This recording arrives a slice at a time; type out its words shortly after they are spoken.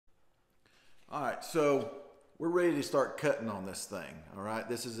All right, so we're ready to start cutting on this thing. All right,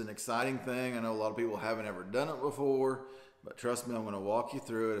 this is an exciting thing. I know a lot of people haven't ever done it before, but trust me, I'm going to walk you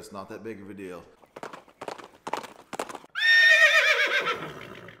through it. It's not that big of a deal.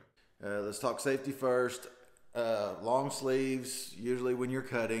 Let's talk safety first. Long sleeves, usually when you're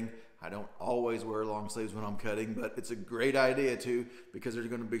cutting. I don't always wear long sleeves when I'm cutting, but it's a great idea too because there's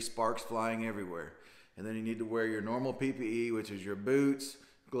going to be sparks flying everywhere. And then you need to wear your normal PPE, which is your boots,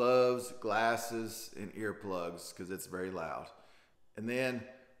 gloves, glasses, and earplugs because it's very loud. And then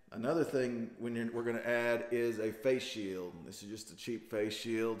another thing we're going to add is a face shield. This is just a cheap face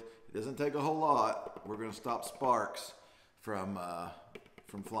shield. It doesn't take a whole lot. We're going to stop sparks from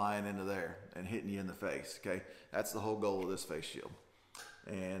flying into there and hitting you in the face. Okay, that's the whole goal of this face shield,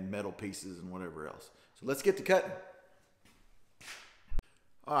 and metal pieces and whatever else. So let's get to cutting.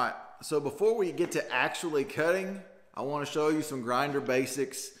 All right, so before we get to actually cutting, I want to show you some grinder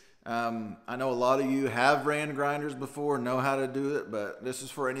basics. I know a lot of you have ran grinders before, know how to do it, but this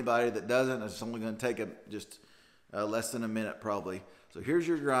is for anybody that doesn't. It's only going to take just less than a minute probably. So here's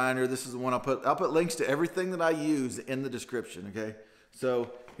your grinder. This is the one I'll put links to everything that I use in the description, okay?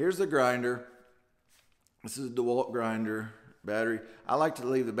 So here's the grinder. This is a DeWalt grinder, battery. I like to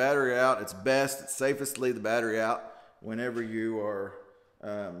leave the battery out. It's best, it's safest to leave the battery out whenever you are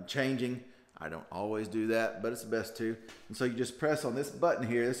changing. I don't always do that, but it's the best too. And so you just press on this button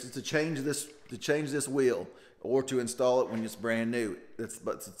here. This is to change this wheel or to install it when it's brand new.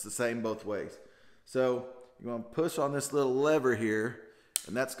 But it's the same both ways. So you're going to push on this little lever here,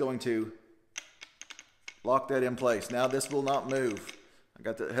 and that's going to lock that in place. Now this will not move. I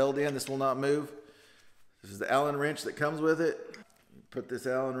got that held in. This will not move. This is the Allen wrench that comes with it. You put this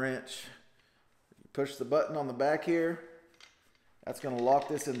Allen wrench, you push the button on the back here. That's going to lock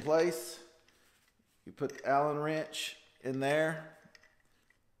this in place. You put the Allen wrench in there.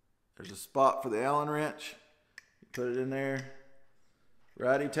 There's a spot for the Allen wrench. You put it in there.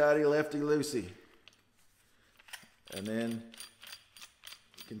 Righty-tighty, lefty-loosey. And then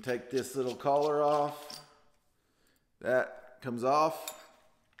you can take this little collar off. That comes off.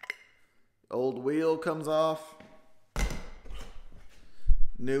 Old wheel comes off.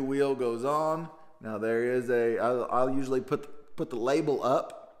 New wheel goes on. Now there is I'll usually put the label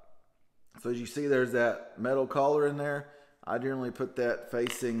up. So as you see, there's that metal collar in there. I generally put that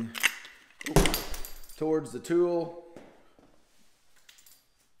facing towards the tool.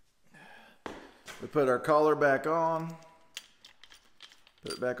 We put our collar back on.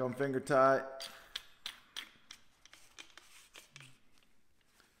 Put it back on finger tight.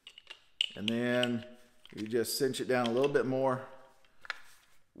 And then you just cinch it down a little bit more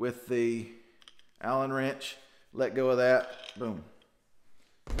with the Allen wrench. Let go of that. Boom.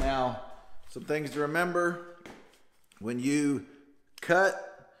 Now, some things to remember. When you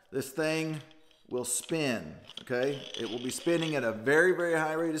cut, this thing will spin, okay? It will be spinning at a very, very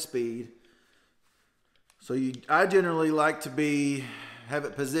high rate of speed. So I generally like to have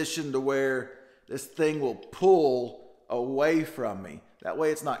it positioned to where this thing will pull away from me. That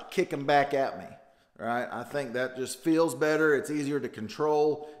way it's not kicking back at me, right? I think that just feels better. It's easier to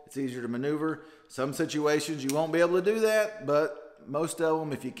control. It's easier to maneuver. Some situations you won't be able to do that, but most of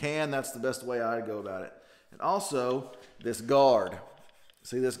them, if you can, that's the best way I go about it. And also, this guard.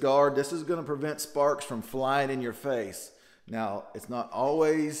 See this guard? This is going to prevent sparks from flying in your face. Now, you're not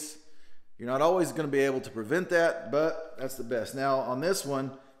always going to be able to prevent that, but that's the best. Now, on this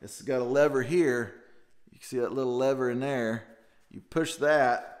one, it's got a lever here. You can see that little lever in there. You push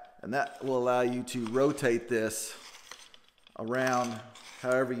that, and that will allow you to rotate this around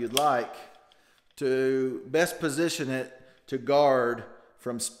however you'd like to best position it to guard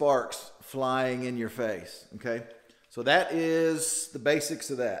from sparks flying in your face, okay? So that is the basics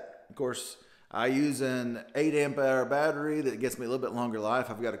of that. Of course, I use an 8 amp hour battery that gets me a little bit longer life.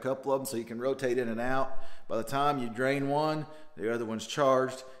 I've got a couple of them so you can rotate in and out. By the time you drain one, the other one's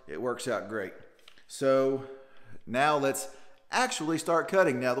charged. It works out great. So now let's actually start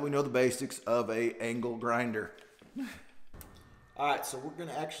cutting now that we know the basics of an angle grinder. All right, so we're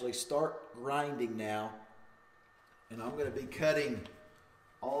gonna actually start grinding now. And I'm going to be cutting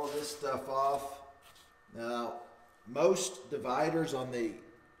all of this stuff off. Now, most dividers on the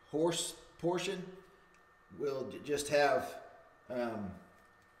horse portion will just have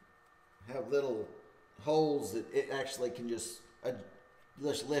little holes that it actually can just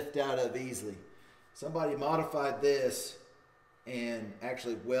lift out of easily. Somebody modified this and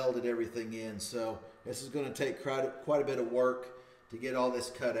actually welded everything in. So this is going to take quite a bit of work to get all this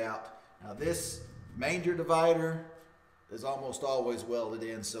cut out. Now this manger divider is almost always welded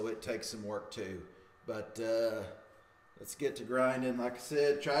in, so it takes some work too. But let's get to grinding. Like I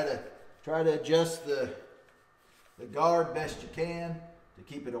said, try to Try to adjust the guard best you can to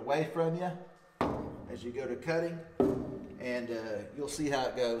keep it away from you as you go to cutting, and you'll see how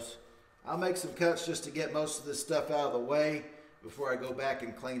it goes. I'll make some cuts just to get most of this stuff out of the way before I go back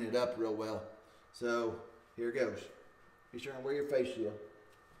and clean it up real well. So here it goes. Be sure to wear your face shield.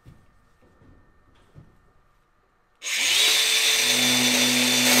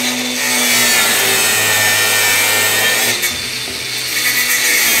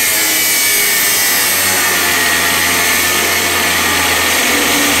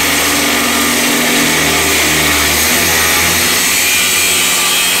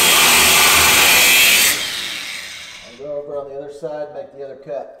 On the other side, make the other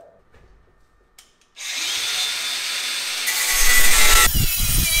cut.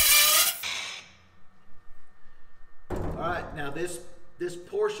 All right, now this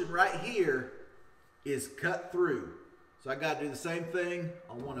portion right here is cut through. So I got to do the same thing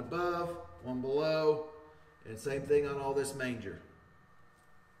on one above, one below, and same thing on all this manger.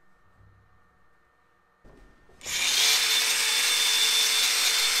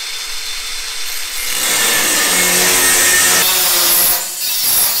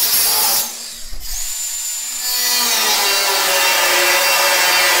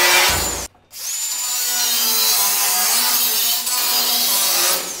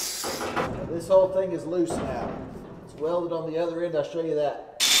 This whole thing is loose now. It's welded on the other end. I'll show you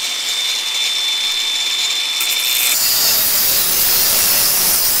that.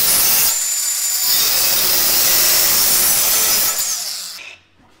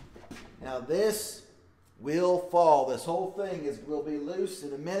 Now this will fall. This whole thing will be loose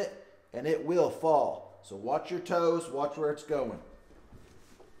in a minute, and it will fall. So watch your toes. Watch where it's going.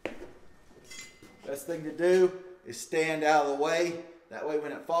 Best thing to do is stand out of the way. That way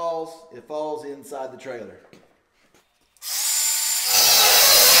when it falls inside the trailer.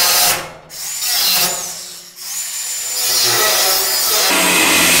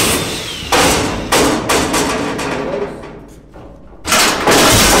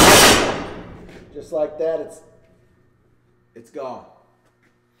 Just like that, it's gone.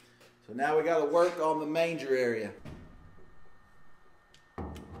 So now we got to work on the manger area.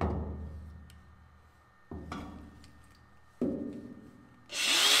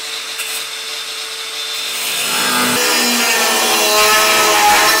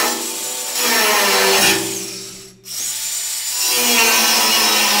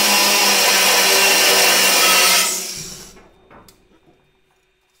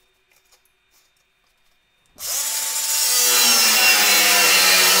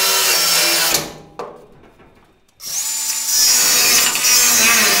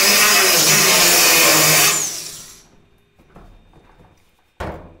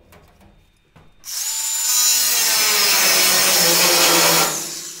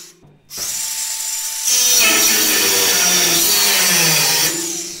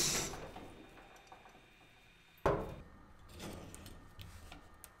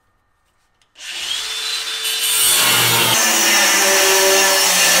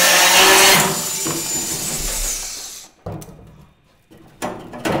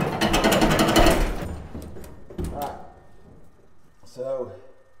 So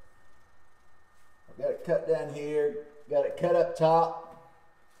I've got it cut down here, got it cut up top.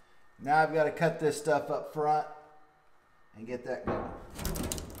 Now I've got to cut this stuff up front and get that going.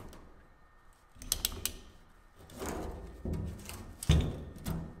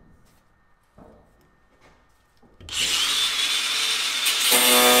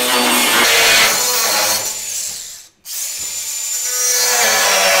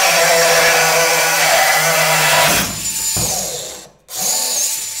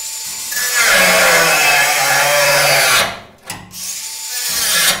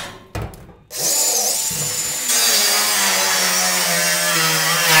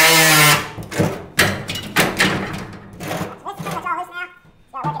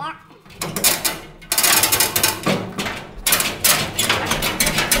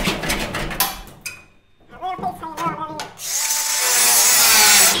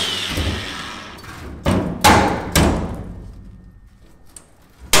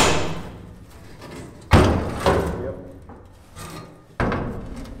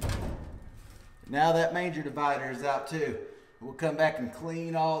 Now that manger divider is out too. We'll come back and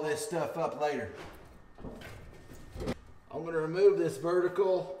clean all this stuff up later. I'm going to remove this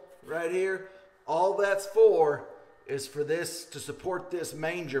vertical right here. All that's for is for this to support this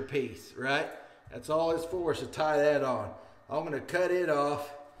manger piece, right? That's all it's for, is to tie that on. I'm going to cut it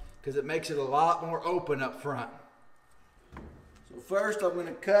off because it makes it a lot more open up front. So first I'm going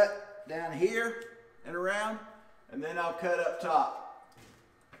to cut down here and around, and then I'll cut up top.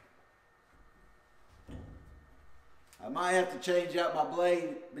 I might have to change out my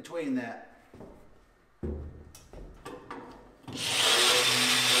blade between that.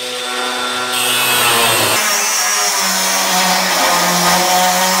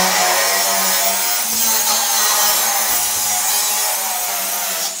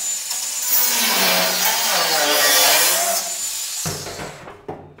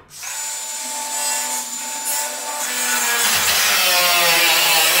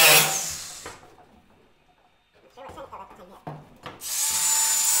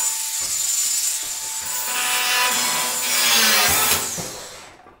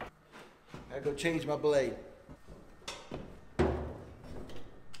 I go change my blade.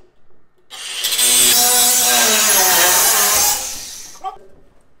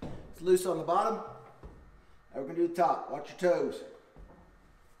 It's loose on the bottom. Now we're gonna do the top. Watch your toes.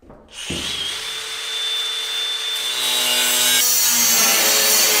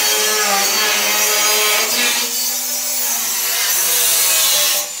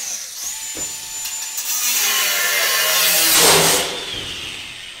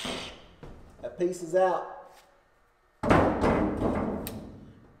 That piece is out.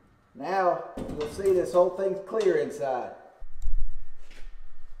 Now you'll see this whole thing's clear inside.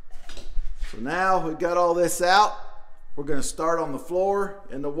 So now we've got all this out. We're going to start on the floor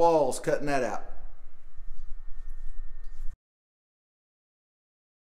and the walls, cutting that out.